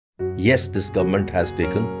yes, this government has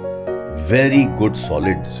taken very good,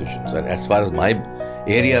 solid decisions. And as far as my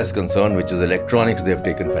area is concerned, which is electronics, they have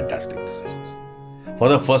taken fantastic decisions. For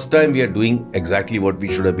the first time, we are doing exactly what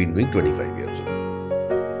we should have been doing 25 years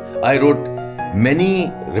ago. I wrote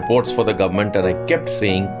many reports for the government and I kept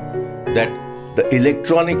saying that the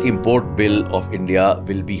electronic import bill of India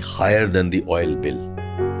will be higher than the oil bill.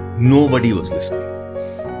 Nobody was listening.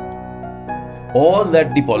 All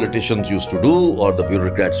that the politicians used to do or the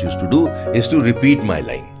bureaucrats used to do is to repeat my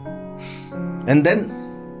line. And then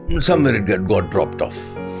somewhere it got dropped off.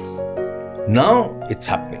 Now it's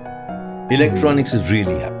happening. Electronics is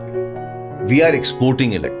really happening. We are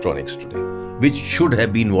exporting electronics today, which should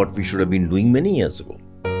have been what we should have been doing many years ago.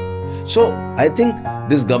 So I think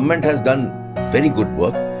this government has done very good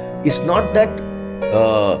work. It's not that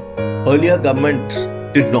earlier governments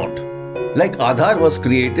did not. Like Aadhaar was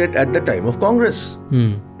created at the time of Congress.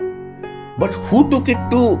 But who took it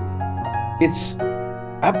to its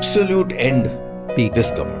absolute end? This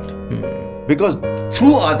government. Because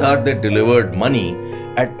through Aadhaar they delivered money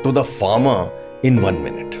to the farmer in 1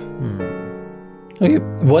 minute. Okay,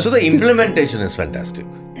 so the implementation is fantastic.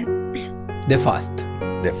 They're fast.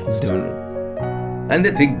 They're fast. And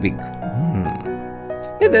they think big.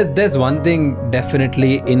 Yeah, there's one thing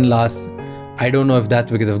definitely in last, I don't know if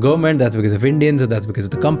that's because of government, that's because of Indians, or that's because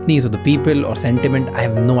of the companies or the people or sentiment. I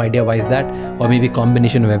have no idea why is that, or maybe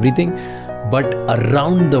combination of everything. But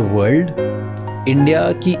around the world,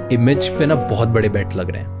 India की image पे ना बहुत बड़े bets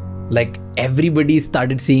लग रहे हैं. Like everybody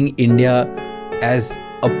started seeing India as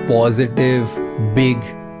a positive, big,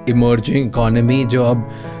 emerging economy जो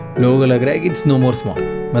अब लोगों को लग रहा है कि it's no more small.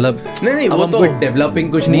 मतलब नहीं अब हमको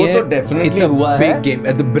डेवलपिंग कुछ नहीं है. वो तो डेफिनेटली हुआ है. Big game.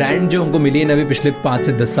 द ब्रांड जो हमको मिली है ना अभी पिछले 5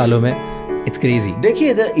 से 10 सालों में, it's crazy.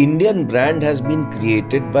 देखिए, the Indian brand has been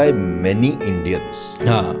created by many Indians.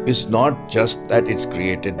 It's not just that it's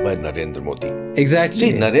created by Narendra Modi. Exactly.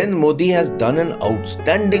 See, Narendra Modi has done an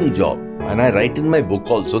outstanding job, and I write in my book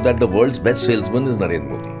also that the world's best salesman is Narendra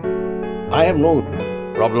Modi. I have no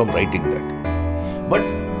problem writing that. But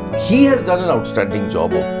he has done an outstanding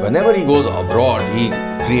job of whenever he goes abroad, he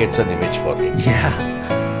creates an image for him. Yeah.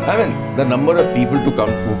 I mean, the number of people who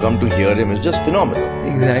come to hear him is just phenomenal.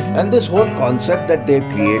 Exactly. And this whole concept that they've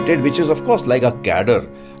created, which is of course like a cadre,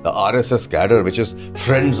 the RSS cadre, which is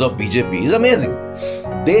friends of BJP, is amazing.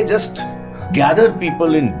 They just gather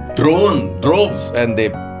people in droves and they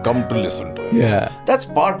come to listen to it. Yeah. That's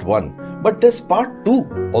part one. But there's part two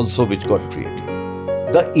also which got created.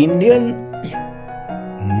 The Indian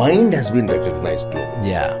mind has been recognized globally.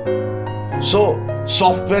 Yeah. So,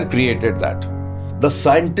 software created that. The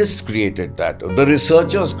scientists created that. The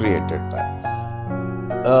researchers created that.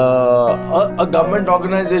 A government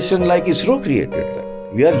organization like ISRO created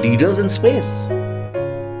that. We are leaders in space.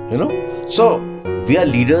 You know? So, we are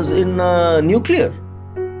leaders in nuclear.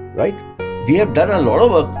 Right? We have done a lot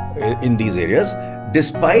of work in these areas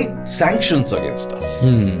despite sanctions against us.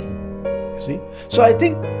 You see? So, I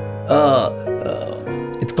think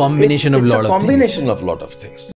it's combination of it's lot a of combination things. of lot of things.